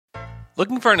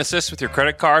Looking for an assist with your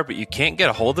credit card, but you can't get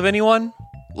a hold of anyone?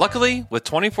 Luckily, with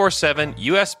 24/7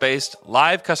 US-based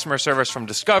live customer service from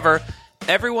Discover,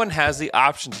 everyone has the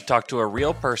option to talk to a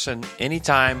real person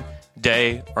anytime,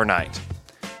 day or night.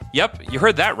 Yep, you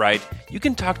heard that right. You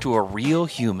can talk to a real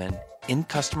human in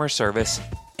customer service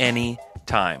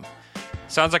anytime.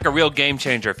 Sounds like a real game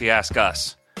changer if you ask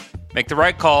us. Make the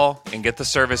right call and get the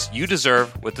service you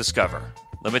deserve with Discover.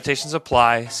 Limitations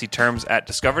apply. See terms at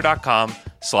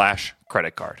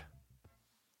discover.com/creditcard.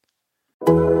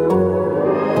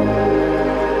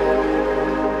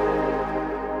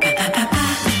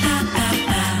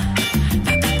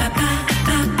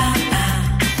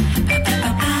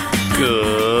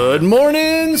 Good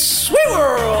morning, sweet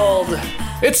world!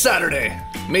 It's Saturday,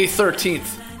 May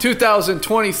 13th,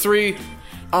 2023.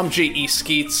 I'm J.E.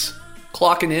 Skeets,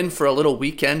 clocking in for a little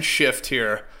weekend shift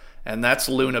here, and that's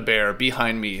Luna Bear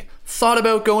behind me. Thought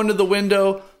about going to the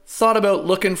window, thought about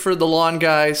looking for the lawn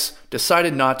guys,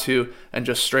 decided not to, and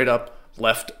just straight up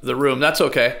left the room. That's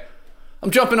okay.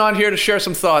 I'm jumping on here to share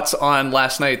some thoughts on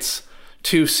last night's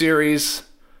two series.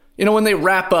 You know, when they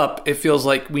wrap up, it feels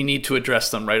like we need to address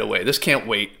them right away. This can't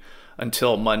wait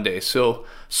until Monday. So,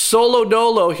 solo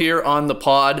dolo here on the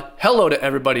pod. Hello to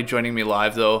everybody joining me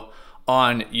live, though,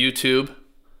 on YouTube.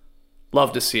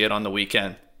 Love to see it on the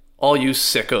weekend. All you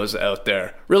sickos out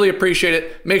there. Really appreciate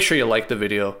it. Make sure you like the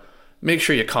video. Make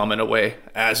sure you comment away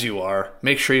as you are.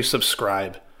 Make sure you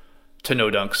subscribe to No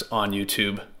Dunks on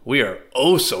YouTube. We are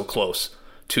oh so close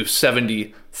to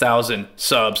 70,000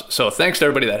 subs. So thanks to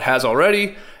everybody that has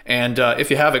already. And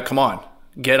if you haven't, come on,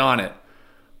 get on it.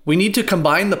 We need to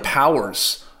combine the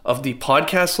powers of the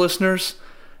podcast listeners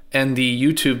and the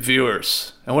YouTube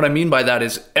viewers. And what I mean by that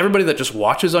is everybody that just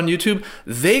watches on YouTube,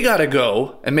 they got to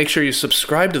go and make sure you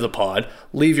subscribe to the pod,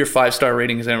 leave your 5-star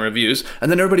ratings and reviews.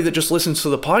 And then everybody that just listens to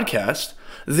the podcast,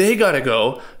 they got to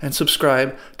go and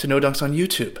subscribe to No Dunks on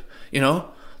YouTube. You know,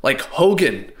 like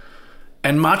Hogan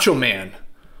and Macho Man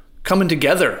coming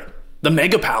together, the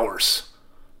mega powers.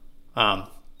 So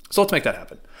let's make that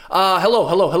happen.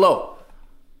 Hello.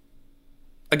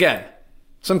 Again,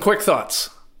 some quick thoughts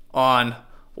on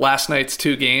last night's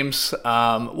two games.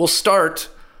 We'll start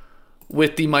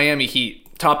with the Miami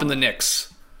Heat, topping the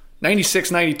Knicks.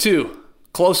 96-92,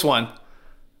 close one.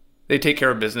 They take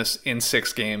care of business in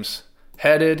 6 games.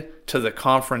 Headed to the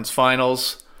conference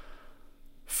finals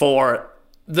for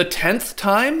the 10th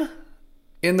time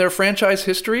in their franchise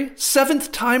history.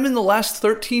 7th time in the last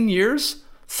 13 years.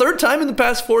 3rd time in the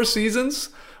past 4 seasons,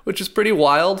 which is pretty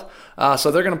wild.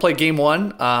 So they're going to play game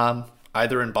 1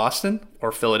 either in Boston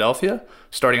or Philadelphia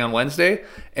starting on Wednesday.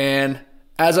 And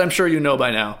as I'm sure you know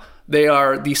by now, they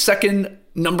are the second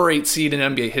number 8 seed in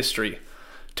NBA history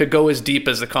to go as deep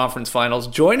as the conference finals,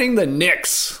 joining the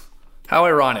Knicks. How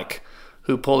ironic,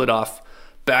 who pulled it off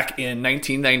back in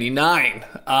 1999.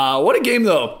 What a game,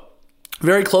 though.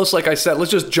 Very close, like I said.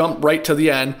 Let's just jump right to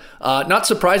the end. Not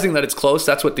surprising that it's close.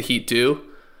 That's what the Heat do.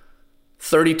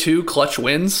 32 clutch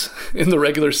wins in the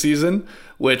regular season,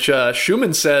 which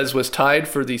Schumann says was tied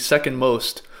for the second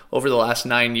most over the last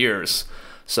 9 years.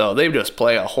 So they just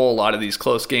play a whole lot of these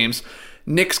close games.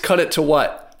 Knicks cut it to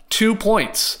what? 2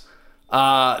 points.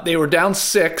 They were down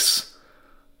 6.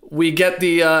 We get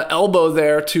the elbow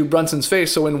there to Brunson's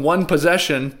face. So in one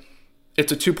possession,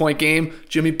 it's a 2-point game.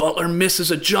 Jimmy Butler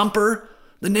misses a jumper.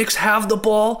 The Knicks have the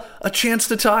ball, a chance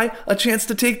to tie, a chance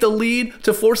to take the lead,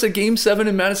 to force a Game 7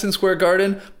 in Madison Square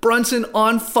Garden. Brunson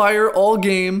on fire all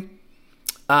game.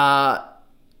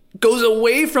 Goes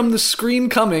away from the screen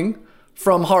coming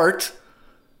from Hart.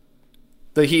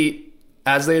 The Heat,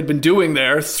 as they had been doing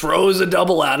there, throws a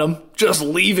double at him, just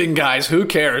leaving guys. Who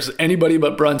cares? Anybody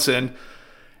but Brunson.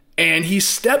 And he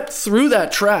stepped through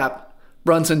that trap,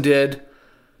 Brunson did,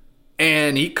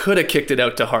 and he could have kicked it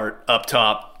out to Hart up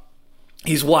top.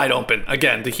 He's wide open.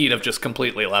 Again, the Heat have just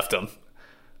completely left him.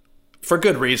 For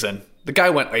good reason. The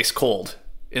guy went ice cold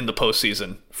in the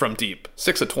postseason from deep.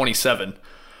 6 of 27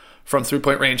 from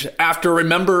three-point range. After,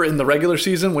 remember, in the regular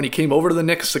season, when he came over to the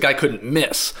Knicks, the guy couldn't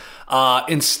miss.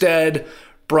 Instead,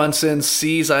 Brunson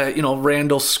sees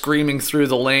Randall screaming through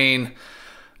the lane,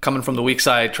 coming from the weak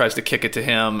side, tries to kick it to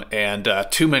him, and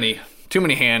too many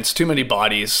hands, too many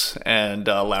bodies, and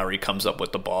Lowry comes up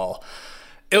with the ball.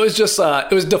 It was just,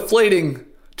 it was deflating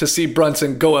to see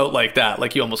Brunson go out like that.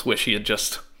 Like you almost wish he had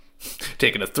just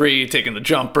taken a 3, taken the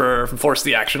jumper, forced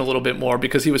the action a little bit more,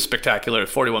 because he was spectacular.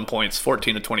 41 points,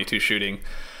 14 of 22 shooting.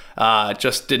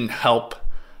 Just didn't help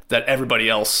that everybody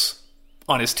else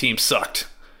on his team sucked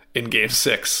in Game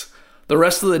 6. The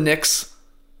rest of the Knicks,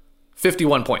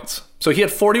 51 points. So he had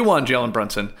 41, Jalen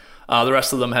Brunson. The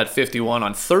rest of them had 51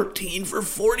 on 13 for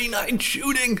 49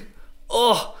 shooting.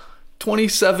 Oh,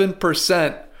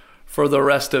 27% for the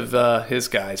rest of his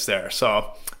guys there.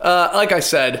 So, like I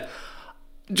said,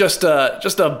 just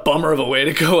a bummer of a way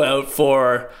to go out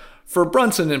for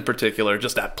Brunson in particular,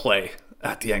 just that play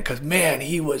at the end. Because, man,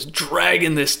 he was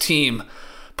dragging this team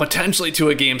potentially to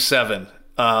a Game 7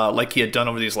 like he had done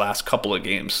over these last couple of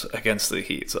games against the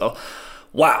Heat. So,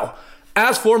 wow.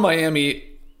 As for Miami,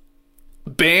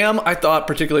 Bam, I thought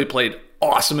particularly played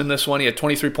awesome in this one. He had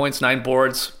 23 points, 9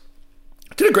 boards.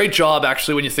 Did a great job,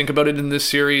 actually, when you think about it in this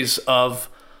series of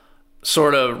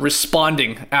sort of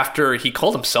responding after he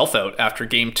called himself out after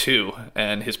Game 2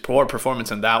 and his poor performance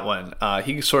in that one.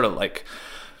 He sort of like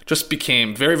just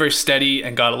became very, very steady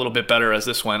and got a little bit better as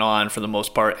this went on for the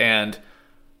most part. And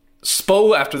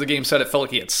Spo, after the game, said it felt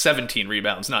like he had 17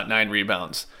 rebounds, not 9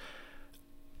 rebounds.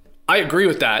 I agree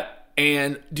with that.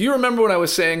 And do you remember when I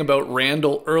was saying about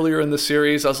Randall earlier in the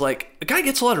series? I was like, the guy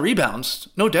gets a lot of rebounds,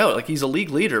 no doubt. Like, he's a league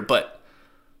leader, but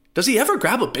does he ever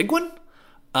grab a big one?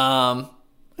 I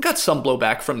got some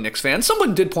blowback from Knicks fans.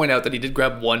 Someone did point out that he did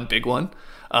grab one big one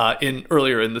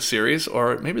earlier in the series,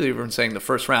 or maybe they were saying the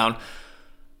first round.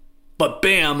 But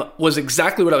Bam was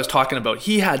exactly what I was talking about.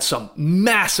 He had some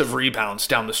massive rebounds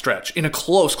down the stretch in a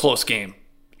close game.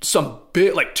 Some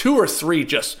big, like 2 or 3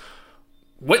 just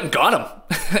went and got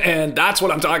him. And that's what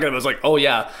I'm talking about. It's like, oh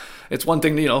yeah, it's one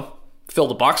thing to, fill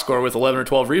the box score with 11 or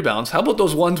 12 rebounds. How about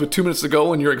those ones with 2 minutes to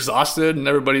go and you're exhausted and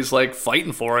everybody's like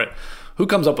fighting for it? Who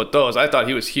comes up with those? I thought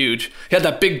he was huge. He had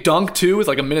that big dunk too with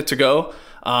like a minute to go,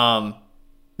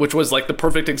 which was like the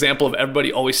perfect example of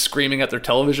everybody always screaming at their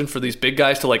television for these big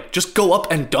guys to like just go up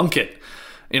and dunk it.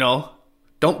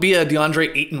 Don't be a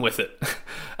DeAndre Ayton with it.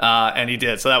 And he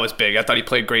did. So that was big. I thought he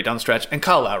played great down the stretch. And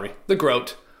Kyle Lowry, the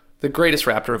GOAT, the greatest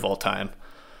Raptor of all time.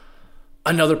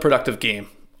 Another productive game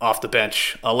off the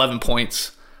bench. 11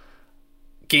 points.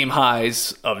 Game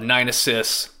highs of 9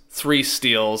 assists, 3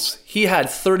 steals. He had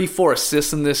 34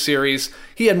 assists in this series.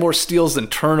 He had more steals than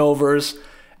turnovers.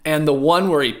 And the one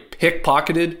where he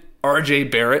pickpocketed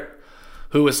RJ Barrett,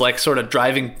 who was like sort of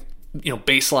driving,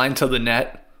 baseline to the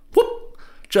net. Whoop!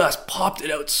 Just popped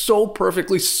it out so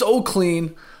perfectly, so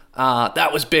clean.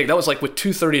 That was big. That was like with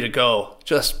 2:30 to go.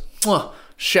 Just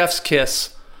chef's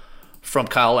kiss from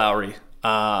Kyle Lowry,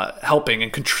 helping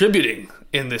and contributing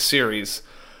in this series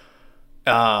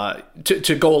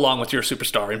to go along with your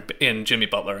superstar in Jimmy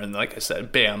Butler. And like I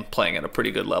said, Bam playing at a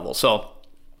pretty good level. So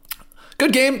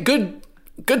good game,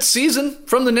 good season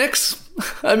from the Knicks.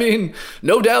 I mean,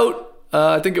 no doubt.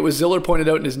 I think it was Ziller pointed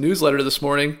out in his newsletter this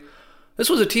morning. This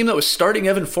was a team that was starting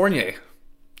Evan Fournier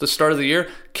at the start of the year.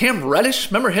 Cam Reddish,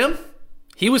 remember him?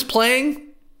 He was playing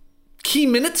key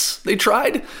minutes. They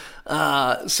tried.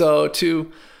 So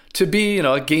to be,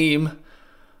 a game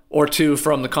or two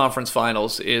from the conference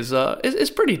finals is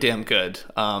pretty damn good.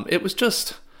 It was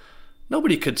just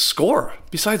nobody could score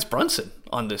besides Brunson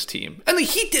on this team. And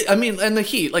the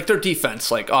Heat, like their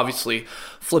defense, like obviously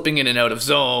flipping in and out of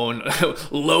zone,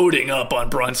 loading up on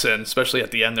Brunson, especially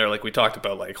at the end there, like we talked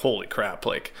about, like, holy crap,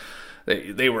 like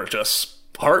they were just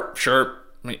Hart, sure.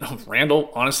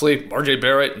 Randall, honestly, RJ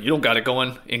Barrett, you don't got it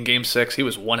going in Game 6. He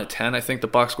was 1 of 10, I think the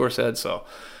box score said. So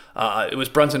it was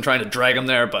Brunson trying to drag him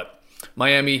there, but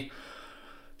Miami,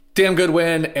 damn good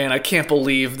win, and I can't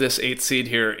believe this 8th seed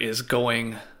here is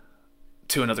going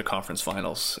to another conference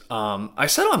finals. I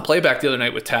said on playback the other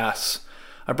night with Tass,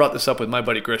 I brought this up with my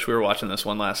buddy Grish, we were watching this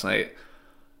one last night.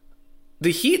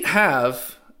 The Heat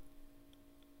have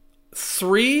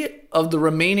 3 of the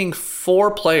remaining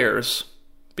 4 players,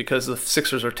 because the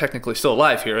Sixers are technically still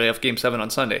alive here. They have Game 7 on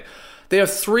Sunday. They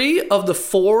have 3 of the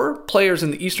 4 players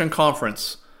in the Eastern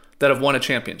Conference that have won a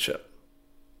championship.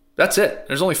 That's it.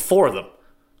 There's only 4 of them.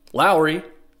 Lowry,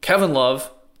 Kevin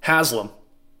Love, Haslam.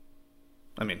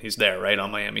 I mean, he's there, right,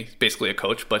 on Miami. He's basically a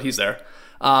coach, but he's there.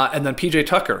 And then PJ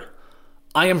Tucker,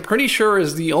 I am pretty sure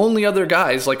is the only other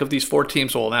guys, like of these 4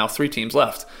 teams, well, now 3 teams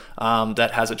left,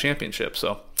 that has a championship.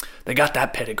 So they got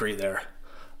that pedigree there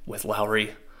with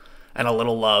Lowry and a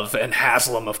little Love, and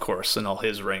Haslam, of course, and all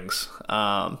his rings.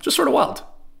 Just sort of wild.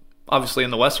 Obviously,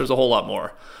 in the West, there's a whole lot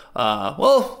more.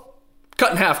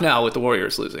 Cut in half now with the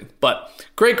Warriors losing. But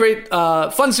great,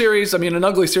 fun series. I mean, an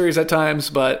ugly series at times,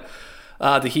 but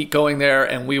the Heat going there,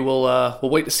 and we'll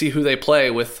wait to see who they play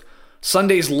with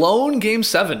Sunday's lone Game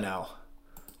 7 now.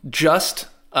 Just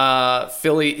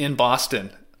Philly in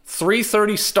Boston.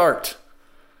 3:30 start.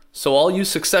 So all you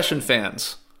Succession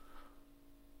fans,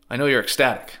 I know you're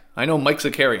ecstatic. I know Mike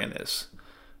Zakarian is.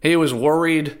 He was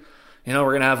worried, we're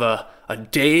going to have a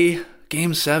day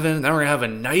Game 7, then we're going to have a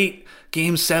night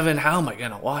Game 7. How am I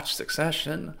going to watch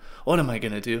Succession? What am I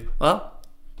going to do? Well,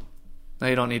 Now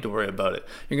you don't need to worry about it.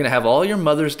 You're going to have all your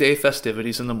Mother's Day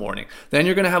festivities in the morning. Then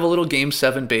you're going to have a little Game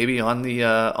 7 baby on the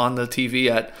TV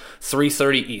at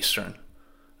 3:30 Eastern.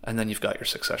 And then you've got your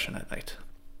Succession at night.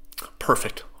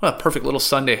 Perfect. What a perfect little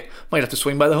Sunday. Might have to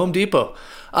swing by the Home Depot.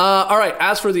 All right,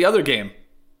 as for the other game,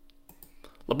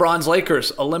 LeBron's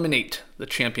Lakers eliminate the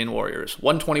champion Warriors.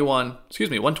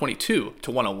 122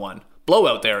 to 101.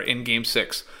 Blowout there in Game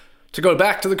 6. To go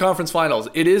back to the conference finals,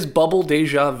 it is bubble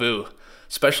deja vu,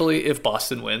 especially if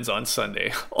Boston wins on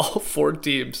Sunday. All 4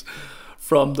 teams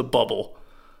from the bubble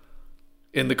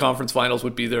in the conference finals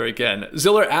would be there again.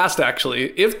 Ziller asked,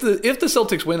 actually, if the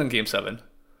Celtics win in Game 7,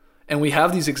 and we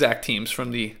have these exact teams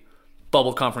from the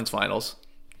bubble conference finals,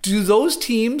 do those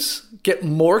teams get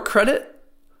more credit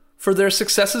for their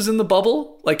successes in the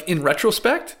bubble, like in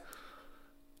retrospect?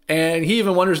 And he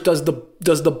even wonders, does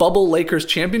the bubble Lakers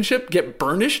championship get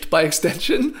burnished by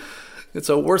extension? It's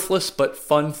a worthless but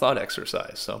fun thought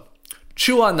exercise. So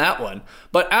chew on that one.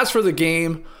 But as for the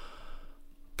game,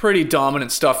 pretty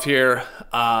dominant stuff here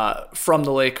from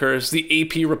the Lakers. The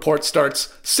AP report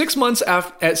starts 6 months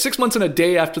and a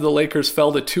day after the Lakers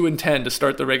fell to 2-10 to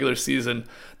start the regular season.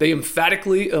 They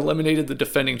emphatically eliminated the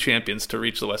defending champions to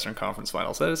reach the Western Conference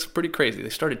Finals. That is pretty crazy. They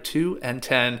started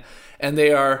 2-10, and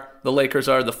the Lakers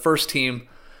are the first team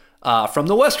from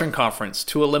the Western Conference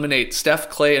to eliminate Steph,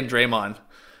 Clay, and Draymond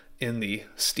in the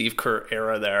Steve Kerr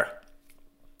era there.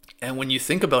 And when you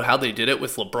think about how they did it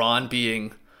with LeBron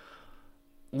being,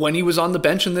 when he was on the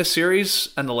bench in this series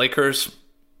and the Lakers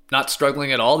not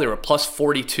struggling at all, they were plus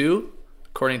 42,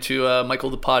 according to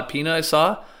Michael DePodpina I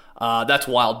saw. That's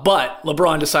wild. But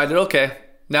LeBron decided, okay,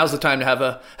 now's the time to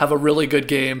have a really good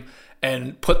game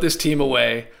and put this team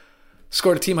away.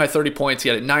 Scored a team-high 30 points. He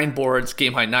had 9 boards,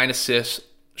 game-high 9 assists,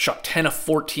 shot 10 of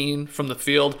 14 from the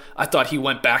field. I thought he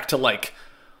went back to like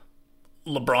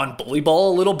LeBron bully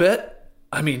ball a little bit.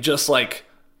 I mean, just like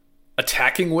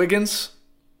attacking Wiggins,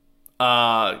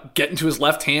 getting to his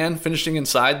left hand, finishing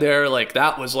inside there. Like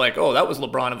that was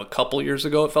LeBron of a couple years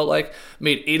ago, it felt like.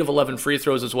 Made 8 of 11 free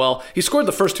throws as well. He scored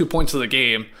the first 2 points of the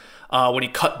game when he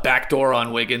cut backdoor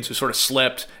on Wiggins, who sort of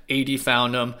slipped. AD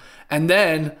found him. And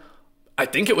then I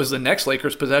think it was the next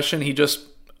Lakers possession. He just,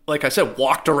 like I said,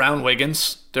 walked around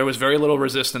Wiggins. There was very little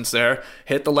resistance there.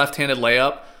 Hit the left-handed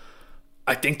layup.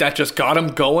 I think that just got him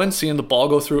going, seeing the ball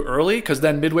go through early, because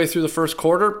then midway through the first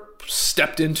quarter,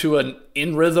 stepped into an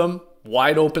in-rhythm,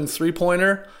 wide-open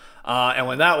three-pointer. And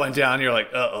when that went down, you're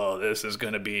like, this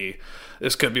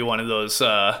could be one of those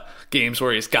games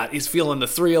where he's feeling the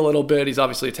three a little bit. He's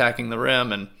obviously attacking the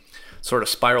rim and sort of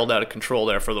spiraled out of control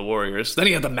there for the Warriors. Then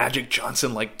he had the Magic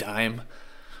Johnson dime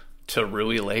to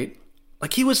Rui late.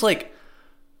 Like he was like,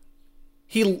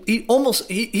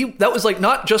 that was like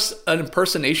not just an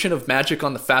impersonation of Magic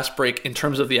on the fast break in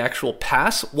terms of the actual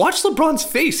pass. Watch LeBron's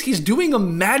face. He's doing a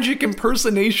Magic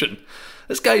impersonation.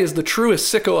 This guy is the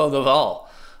truest sicko of them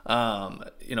all.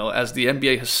 As the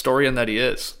NBA historian that he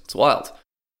is. It's wild.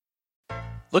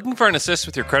 Looking for an assist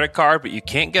with your credit card, but you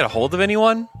can't get a hold of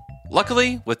anyone?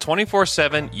 Luckily, with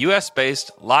 24/7 US-based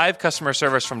live customer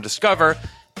service from Discover,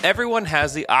 everyone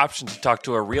has the option to talk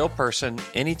to a real person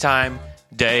anytime,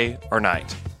 day or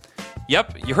night.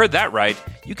 Yep, you heard that right.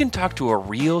 You can talk to a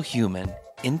real human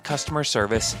in customer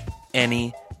service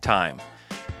anytime.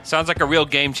 Sounds like a real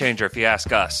game changer if you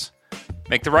ask us.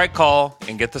 Make the right call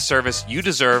and get the service you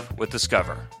deserve with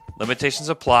Discover. Limitations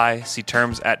apply. See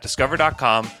terms at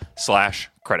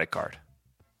discover.com/creditcard.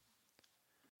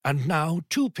 And now,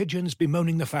 2 pigeons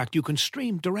bemoaning the fact you can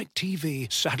stream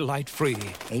DirecTV satellite-free.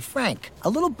 Hey, Frank, a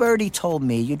little birdie told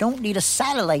me you don't need a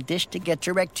satellite dish to get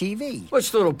DirecTV.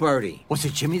 What's little birdie? Was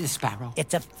it Jimmy the Sparrow?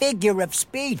 It's a figure of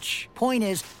speech. Point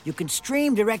is, you can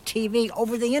stream DirecTV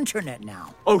over the internet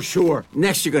now. Oh, sure.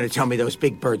 Next you're going to tell me those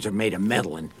big birds are made of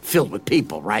metal and filled with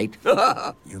people, right?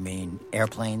 You mean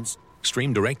airplanes?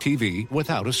 Stream DirecTV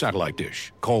without a satellite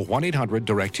dish. Call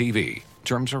 1-800-DirecTV.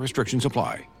 Terms and restrictions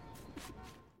apply.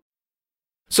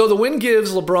 So the win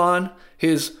gives LeBron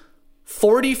his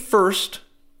 41st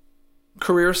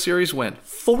career series win.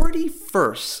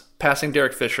 41st, passing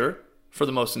Derek Fisher for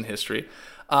the most in history.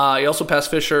 He also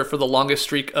passed Fisher for the longest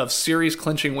streak of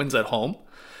series-clinching wins at home.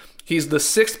 He's the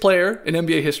 6th player in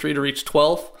NBA history to reach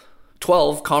 12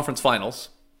 conference finals.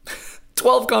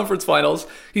 12 conference finals.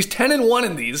 He's 10-1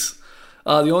 in these.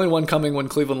 The only one coming when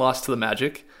Cleveland lost to the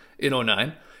Magic in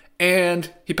 2009. And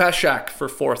he passed Shaq for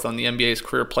 4th on the NBA's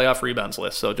career playoff rebounds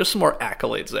list. So just some more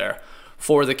accolades there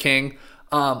for the King.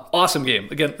 Awesome game.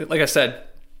 Again, like I said,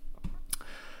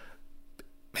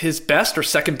 his best or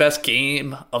second best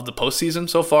game of the postseason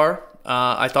so far,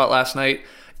 I thought last night.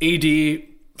 AD,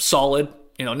 solid.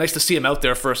 Nice to see him out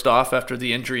there first off after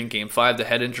the injury in Game 5, the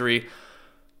head injury.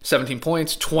 17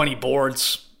 points, 20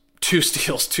 boards, 2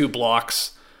 steals, 2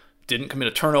 blocks. Didn't commit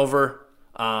a turnover.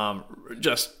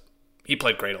 He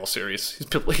played great all series.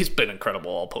 He's been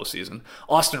incredible all postseason.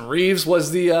 Austin Reeves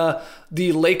was the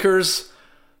Lakers'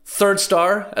 third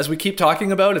star, as we keep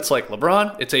talking about. It's like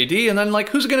LeBron, it's AD, and then like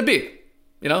who's it going to be?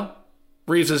 You know,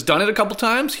 Reeves has done it a couple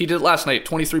times. He did it last night.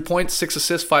 23 points, 6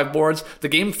 assists, 5 boards. The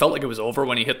game felt like it was over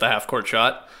when he hit the half-court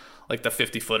shot, like the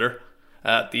 50-footer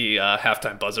at the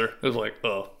halftime buzzer. It was like,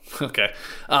 oh, okay.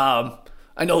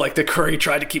 I know like the Curry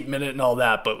tried to keep minute and all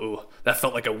that, but ooh, that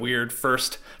felt like a weird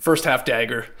first half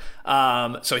dagger.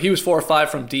 So he was 4 or 5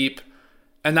 from deep,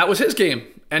 and that was his game.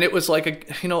 And it was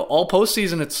like all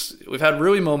postseason. We've had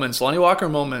Rui moments, Lonnie Walker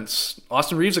moments,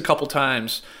 Austin Reeves a couple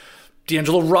times,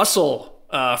 D'Angelo Russell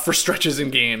for stretches in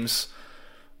games,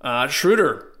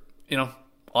 Schroeder,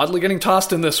 oddly getting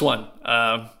tossed in this one.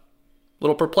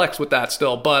 Little perplexed with that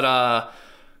still, but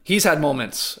he's had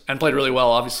moments and played really well,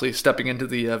 obviously stepping into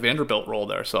the Vanderbilt role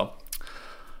there. So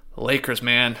the Lakers,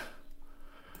 man.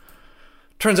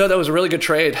 Turns out that was a really good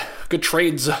trade. Good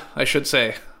trades, I should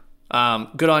say.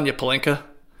 Good on you, Pelinka.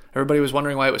 Everybody was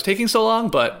wondering why it was taking so long,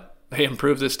 but they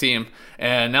improved this team,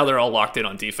 and now they're all locked in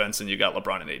on defense, and you got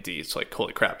LeBron and AD. It's like,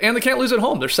 holy crap. And they can't lose at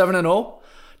home. They're 7-0.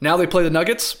 Now they play the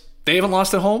Nuggets. They haven't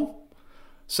lost at home.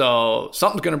 So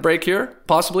something's going to break here,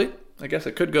 possibly. I guess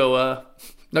it could go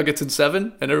Nuggets in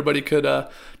 7, and everybody could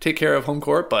take care of home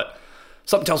court, but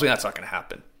something tells me that's not going to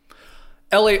happen.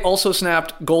 LA also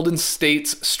snapped Golden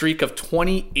State's streak of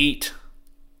 28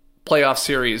 playoff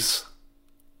series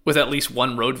with at least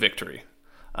one road victory,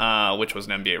 which was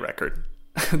an NBA record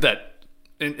that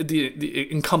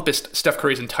encompassed Steph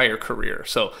Curry's entire career.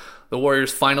 So the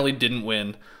Warriors finally didn't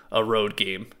win a road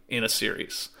game in a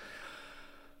series.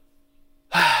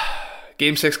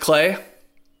 Game 6 Clay.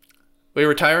 We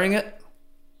retiring it?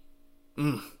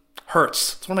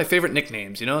 Hurts. It's one of my favorite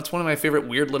nicknames, It's one of my favorite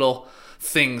weird little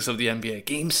things of the NBA.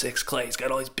 Game 6 Clay. He's got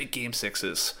all these big game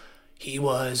 6s. He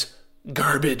was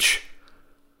garbage.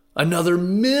 Another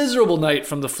miserable night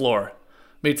from the floor.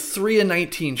 Made 3 of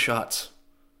 19 shots.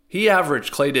 He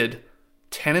averaged, Clay did,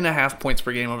 10.5 points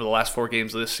per game over the last 4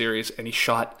 games of this series, and he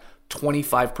shot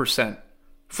 25%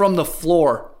 from the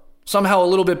floor. Somehow a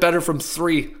little bit better from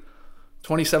 3.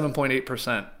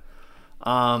 27.8%.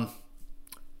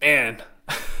 Man.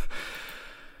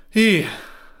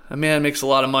 A man makes a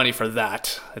lot of money for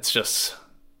that. It's just,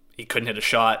 he couldn't hit a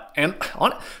shot. And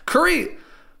Curry,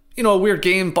 a weird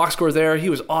game, box score there. He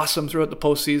was awesome throughout the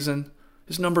postseason.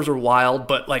 His numbers are wild,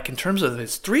 but like in terms of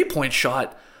his 3-point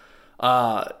shot,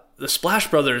 the Splash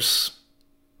Brothers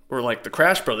were like the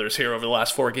Crash Brothers here over the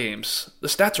last 4 games. The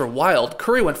stats are wild.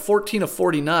 Curry went 14 of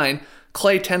 49,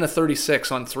 Clay 10 of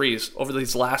 36 on threes over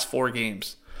these last 4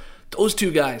 games. Those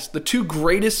 2 guys, the 2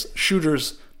 greatest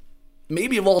shooters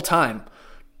maybe of all time,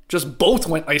 just both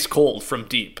went ice cold from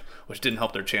deep, which didn't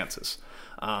help their chances.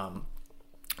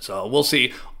 So we'll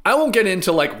see. I won't get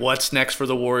into like what's next for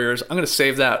the Warriors. I'm going to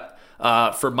save that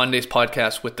for Monday's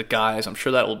podcast with the guys. I'm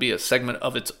sure that will be a segment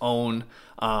of its own.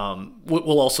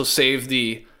 We'll also save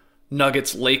the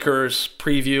Nuggets-Lakers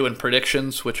preview and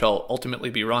predictions, which I'll ultimately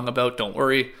be wrong about. Don't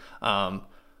worry. You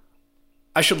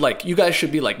guys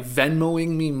should be like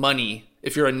Venmoing me money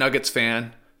if you're a Nuggets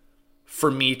fan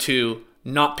for me to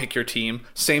not pick your team.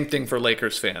 Same thing for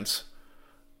Lakers fans.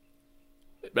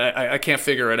 I can't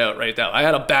figure it out right now. I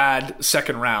had a bad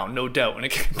second round, no doubt, when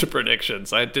it came to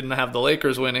predictions. I didn't have the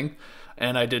Lakers winning,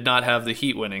 and I did not have the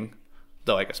Heat winning,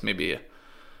 though I guess maybe...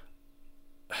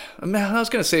 I was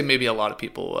going to say maybe a lot of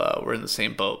people were in the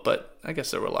same boat, but I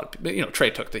guess there were a lot of people. Trey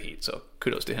took the Heat, so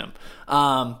kudos to him.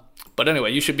 But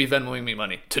anyway, you should be Venmoing me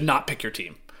money to not pick your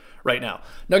team right now.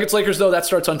 Nuggets-Lakers, though, that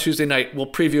starts on Tuesday night.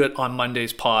 We'll preview it on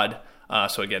Monday's pod.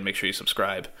 So again, make sure you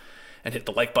subscribe and hit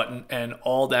the like button and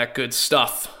all that good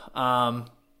stuff.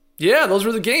 Those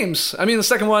were the games. I mean, the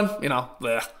second one,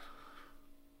 bleh.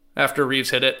 After Reeves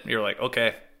hit it, you're like,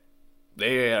 okay,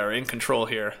 they are in control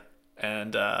here.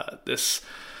 And this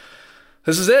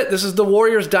is it. This is the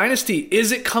Warriors dynasty.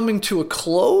 Is it coming to a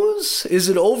close? Is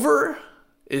it over?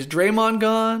 Is Draymond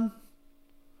gone?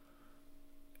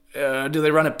 Do they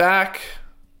run it back?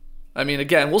 I mean,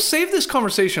 again, we'll save this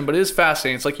conversation, but it is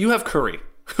fascinating. It's like you have Curry,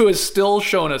 who has still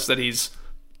shown us that he's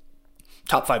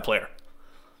top 5 player.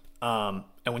 And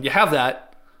when you have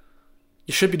that,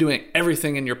 you should be doing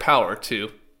everything in your power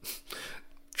to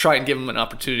try and give him an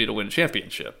opportunity to win a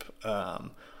championship.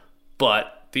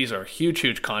 But these are huge,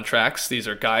 huge contracts. These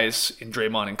are guys in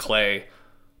Draymond and Clay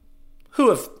who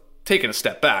have taken a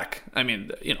step back. I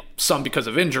mean, some because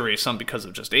of injury, some because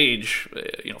of just age,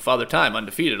 father time,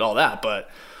 undefeated, all that. But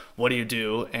what do you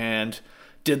do? And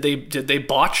did they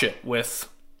botch it with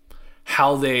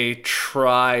how they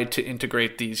try to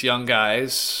integrate these young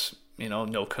guys,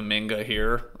 no Kuminga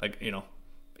here,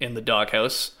 in the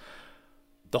doghouse,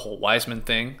 the whole Wiseman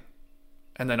thing.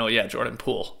 And then, Jordan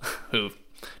Poole, who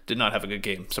did not have a good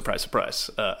game. Surprise, surprise,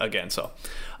 again. So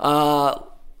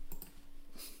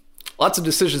lots of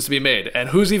decisions to be made. And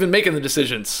who's even making the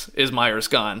decisions? Is Myers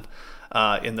gone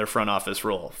in their front office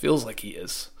role? Feels like he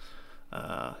is.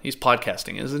 He's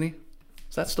podcasting, isn't he?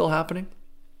 Is that still happening?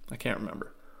 I can't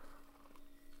remember.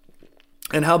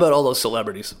 And how about all those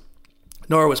celebrities?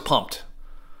 Nora was pumped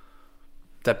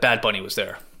that Bad Bunny was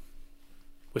there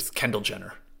with Kendall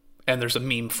Jenner. And there's a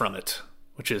meme from it,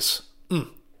 which is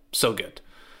so good.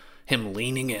 Him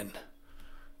leaning in,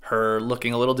 her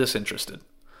looking a little disinterested.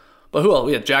 But who else?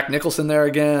 We had Jack Nicholson there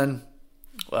again,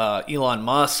 Elon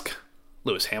Musk,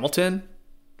 Lewis Hamilton,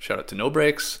 shout out to No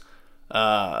Breaks,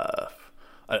 Kim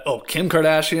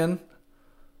Kardashian,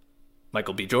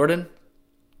 Michael B. Jordan,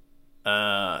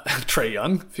 Trae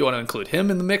Young, if you want to include him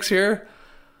in the mix here,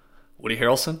 Woody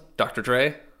Harrelson, Dr.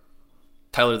 Dre,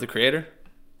 Tyler the Creator,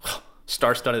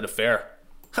 star-studded affair.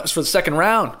 That was for the second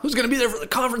round. Who's going to be there for the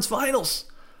conference finals?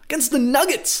 Against the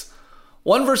Nuggets.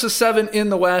 1 versus 7 in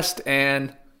the West,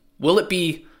 and will it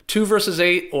be 2 versus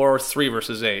 8 or 3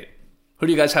 versus 8? Who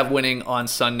do you guys have winning on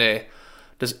Sunday?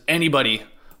 Does anybody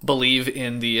believe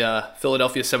in the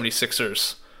Philadelphia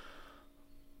 76ers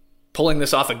pulling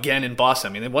this off again in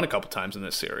Boston? I mean, they won a couple times in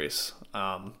this series.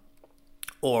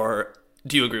 Or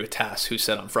do you agree with Tass, who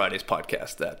said on Friday's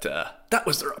podcast that that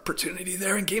was their opportunity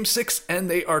there in Game 6, and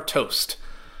they are toast?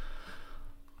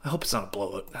 I hope it's not a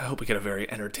blowout. I hope we get a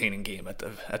very entertaining game at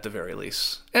the very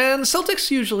least. And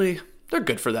Celtics usually, they're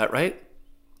good for that, right?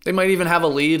 They might even have a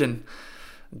lead and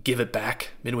give it back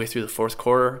midway through the fourth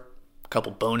quarter. A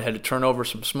couple boneheaded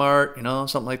turnovers from Smart,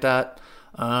 something like that.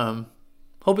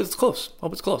 Hope it's close.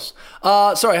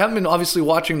 Sorry, I haven't been obviously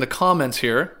watching the comments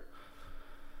here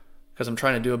because I'm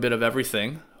trying to do a bit of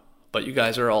everything. But you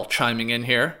guys are all chiming in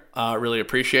here. Really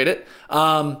appreciate it.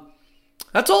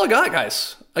 That's all I got,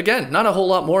 guys. Again, not a whole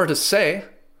lot more to say.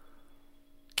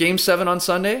 Game 7 on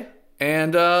Sunday,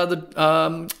 and the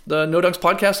No Dunks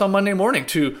podcast on Monday morning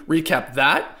to recap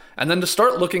that, and then to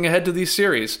start looking ahead to these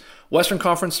series. Western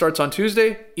Conference starts on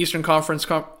Tuesday. Eastern Conference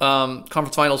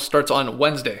Conference Finals starts on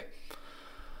Wednesday.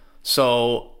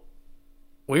 So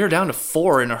we are down to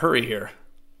 4 in a hurry here.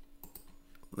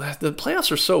 The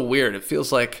playoffs are so weird. It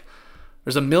feels like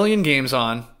there's a million games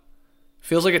on.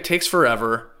 Feels like it takes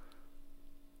forever.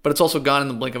 But it's also gone in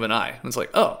the blink of an eye. And it's like,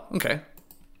 oh, okay.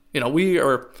 We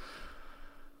are...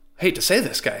 I hate to say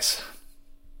this, guys.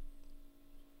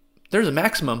 There's a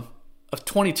maximum of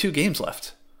 22 games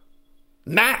left.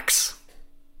 Max!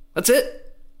 That's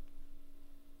it.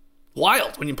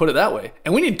 Wild when you put it that way.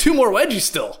 And we need 2 more wedgies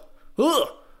still. Ugh.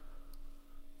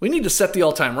 We need to set the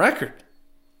all-time record.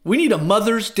 We need a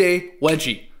Mother's Day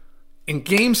wedgie in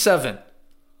Game 7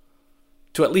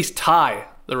 to at least tie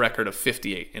the record of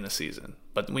 58 in a season.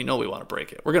 But we know we want to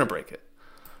break it. We're going to break it.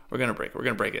 We're going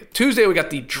to break it. Tuesday, we got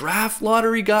the draft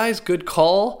lottery, guys. Good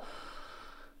call.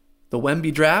 The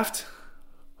Wemby draft.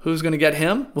 Who's going to get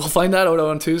him? We'll find that out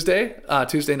on Tuesday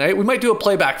night. We might do a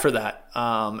playback for that.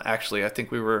 Actually, I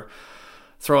think we were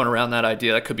throwing around that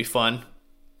idea. That could be fun.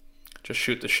 Just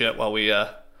shoot the shit while we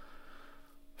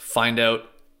find out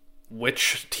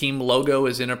which team logo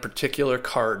is in a particular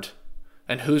card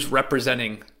and who's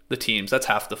representing the teams. That's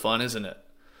half the fun, isn't it?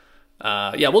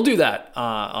 We'll do that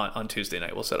on Tuesday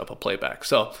night. We'll set up a playback.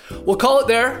 So we'll call it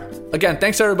there. Again,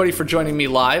 thanks everybody for joining me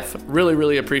live. Really,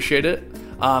 really appreciate it.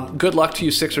 Good luck to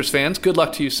you Sixers fans. Good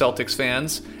luck to you Celtics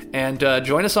fans. And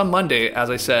join us on Monday, as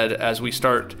I said, as we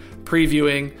start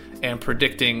previewing and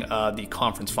predicting the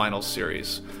conference finals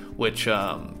series, which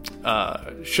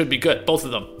should be good. Both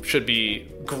of them should be,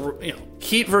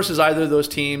 Heat versus either of those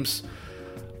teams.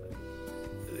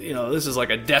 This is like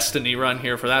a destiny run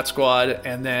here for that squad.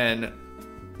 And then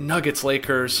Nuggets,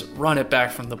 Lakers, run it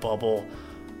back from the bubble.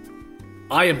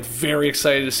 I am very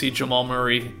excited to see Jamal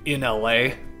Murray in LA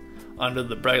under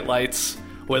the bright lights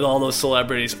with all those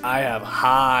celebrities. I have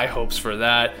high hopes for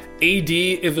that. AD,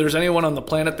 if there's anyone on the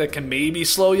planet that can maybe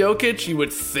slow Jokic, you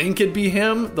would think it'd be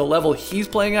him, the level he's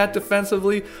playing at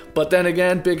defensively. But then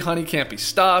again, Big Honey can't be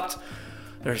stopped.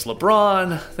 There's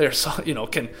LeBron. There's,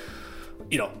 can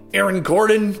Aaron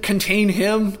Gordon contain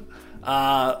him?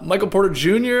 Michael Porter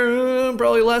Jr.,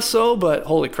 probably less so, but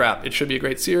holy crap, it should be a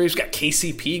great series. We've got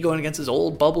KCP going against his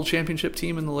old bubble championship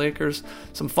team in the Lakers.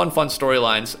 Some fun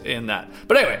storylines in that.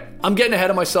 But anyway, I'm getting ahead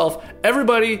of myself.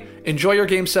 Everybody, enjoy your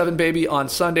Game 7, baby, on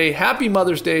Sunday. Happy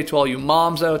Mother's Day to all you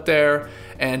moms out there,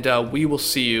 and we will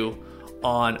see you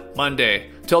on Monday.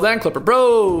 Till then, Clipper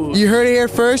Bros. You heard it here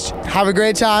first. Have a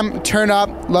great time. Turn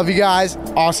up. Love you guys.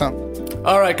 Awesome.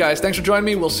 All right, guys. Thanks for joining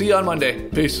me. We'll see you on Monday.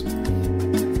 Peace.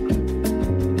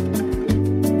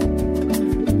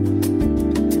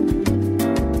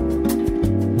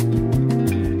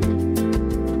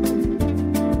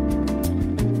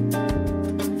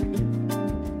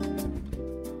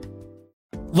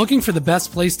 Looking for the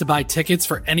best place to buy tickets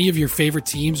for any of your favorite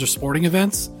teams or sporting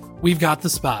events? We've got the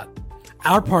spot.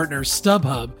 Our partner,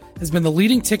 StubHub, has been the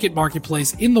leading ticket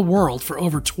marketplace in the world for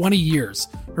over 20 years,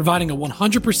 providing a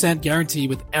 100% guarantee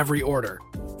with every order.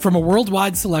 From a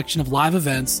worldwide selection of live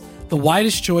events, the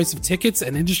widest choice of tickets,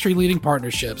 and industry-leading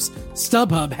partnerships,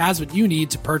 StubHub has what you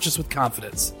need to purchase with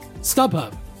confidence.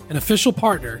 StubHub, an official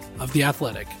partner of The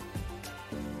Athletic.